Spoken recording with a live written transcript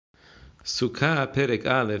Sukkah Perek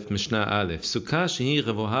Aleph Mishnah Aleph. Sukkah shehi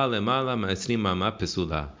gavoha lemala ma'esrim amot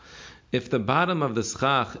pesula. If the bottom of the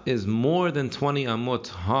schach is more than 20 amot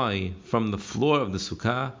high from the floor of the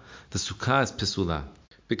sukkah is pesula.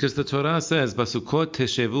 Because the Torah says, Basukot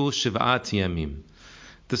teshevu shiv'at yamim.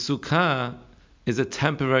 The sukkah is a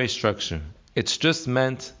temporary structure. It's just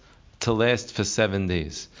meant to last for 7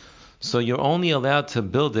 days. So you're only allowed to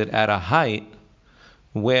build it at a height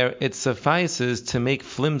where it suffices to make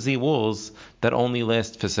flimsy walls that only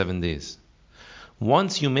last for 7 days.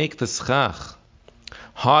 Once you make the schach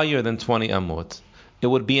higher than 20 amot, it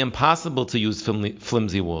would be impossible to use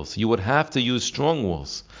flimsy walls. You would have to use strong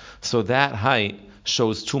walls. So that height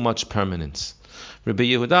shows too much permanence. Rabbi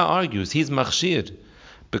Yehuda argues he's machshir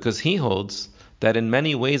because he holds that in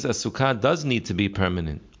many ways a sukkah does need to be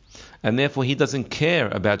permanent, and therefore he doesn't care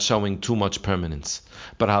about showing too much permanence.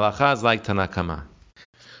 But halacha is like Tanna Kama.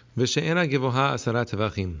 If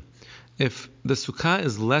the sukkah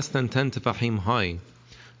is less than 10 tefachim high,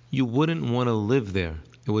 you wouldn't want to live there.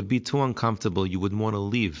 It would be too uncomfortable. You would want to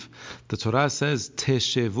leave. The Torah says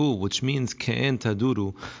teshevu, which means ke'en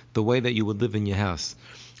taduru, the way that you would live in your house.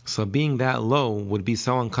 So being that low would be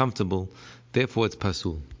so uncomfortable. Therefore, it's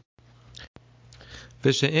pasul.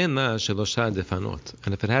 And if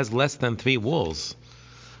it has less than 3 walls,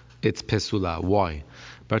 it's pesula. Why?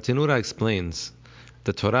 Bartenura explains.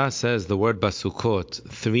 The Torah says the word basukot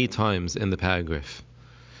 3 times in the paragraph.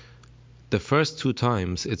 The first 2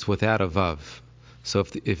 times it's without a vav. So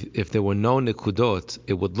if there were no nikudot,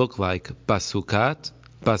 it would look like basukat,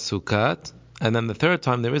 basukat, and then the 3rd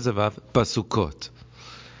time there is a vav, basukot.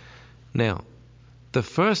 Now, the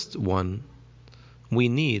first one we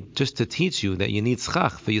need just to teach you that you need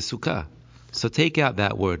schach for your sukkah. So take out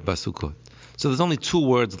that word basukot. So there's only 2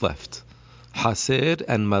 words left, haser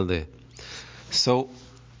and maleh. So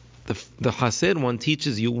the Hasid one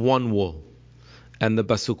teaches you 1 wall, and the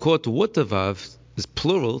Basukot Wutavav is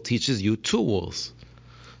plural, teaches you 2 walls.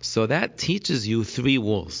 So that teaches you 3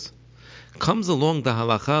 walls. Comes along the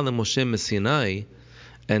Halacha LeMoshe Messinai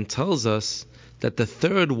and tells us that the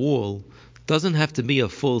 3rd wall doesn't have to be a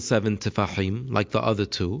full 7 tefachim like the other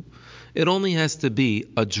 2. It only has to be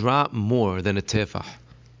a drop more than a tefach.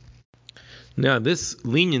 Now, this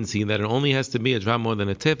leniency that it only has to be a drop more than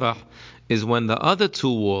a tefach is when the other 2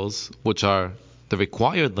 walls, which are the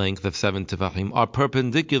required length of 7 tefachim, are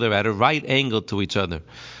perpendicular at a right angle to each other.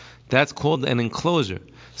 That's called an enclosure.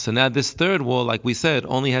 So now this 3rd wall, like we said,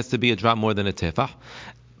 only has to be a drop more than a tefach,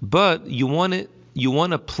 but you want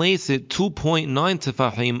to place it 2.9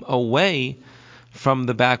 tefachim away from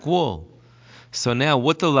the back wall. So now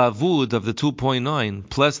with the lavud of the 2.9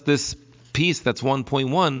 plus this piece that's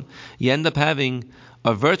 1.1, you end up having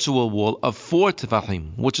a virtual wall of 4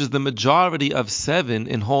 tefachim, which is the majority of 7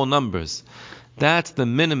 in whole numbers. That's the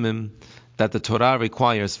minimum that the Torah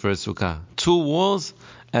requires for a sukkah. 2 walls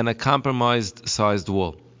and a compromised sized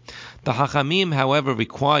wall. The Hachamim, however,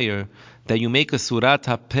 require that you make a surat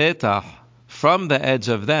hapetach from the edge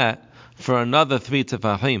of that for another 3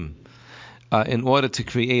 tefachim in order to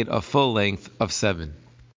create a full length of 7.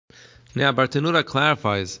 Now, Bartenura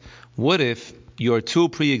clarifies, what if your 2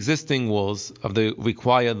 pre-existing walls of the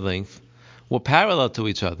required length were parallel to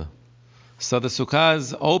each other? So the sukkah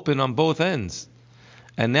is open on both ends,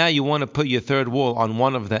 and now you want to put your 3rd wall on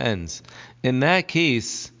one of the ends. In that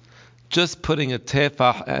case, just putting a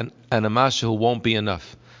tefach and a mashu won't be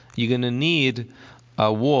enough. You're going to need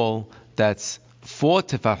a wall that's 4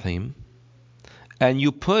 tefachim, and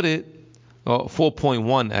you put it, or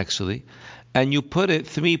 4.1 actually, and you put it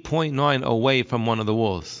 3.9 away from one of the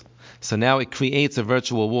walls. So now it creates a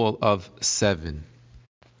virtual wall of 7.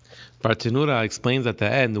 Bartenura explains at the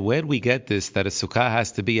end, where do we get this, that a sukkah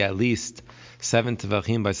has to be at least 7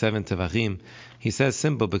 tevachim by 7 tevachim? He says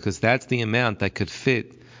simple, because that's the amount that could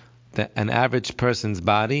fit an average person's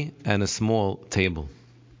body and a small table.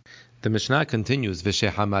 The Mishnah continues,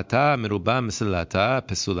 V'shehamata meruba misilata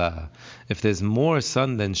pesula. If there's more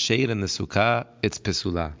sun than shade in the sukkah, it's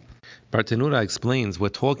pesula. Bartenura explains, we're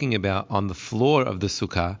talking about on the floor of the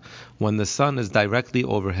sukkah when the sun is directly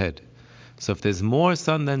overhead. So if there's more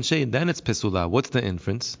sun than shade, then it's pesula. What's the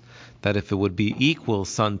inference? That if it would be equal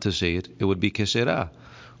sun to shade, it would be keshera.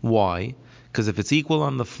 Why? Because if it's equal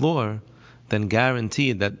on the floor, then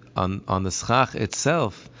guaranteed that on the schach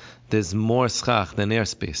itself, there's more schach than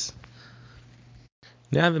airspace.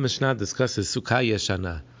 Now the Mishnah discusses sukkah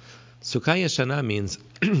yeshana. Sukkah yeshana means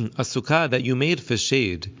a sukkah that you made for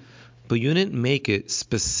shade, but you didn't make it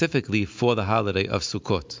specifically for the holiday of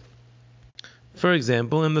Sukkot. For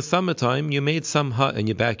example, in the summertime, you made some hut in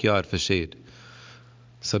your backyard for shade.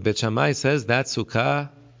 So Bet Shammai says that sukkah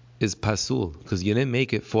is pasul, because you didn't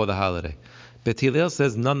make it for the holiday. Bet Hillel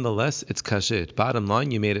says, nonetheless, it's kasher. Bottom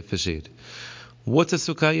line, you made it for shade. What's a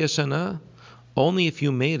sukkah yeshana? Only if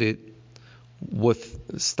you made it with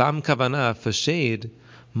stam kavanah for shade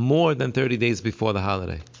more than 30 days before the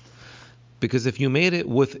holiday. Because if you made it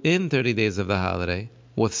within 30 days of the holiday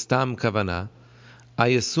with stam kavanah, I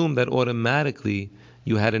assume that automatically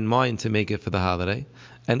you had in mind to make it for the holiday,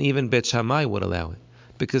 and even Bet Shammai would allow it.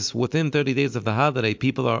 Because within 30 days of the holiday,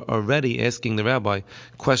 people are already asking the rabbi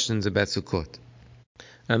questions about Sukkot.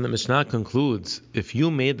 And the Mishnah concludes, if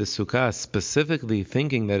you made the Sukkah specifically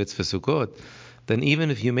thinking that it's for Sukkot, then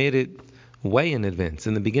even if you made it way in advance,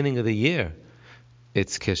 in the beginning of the year,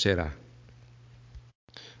 it's Keshera.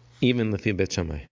 Even Lefi Bet Shammai.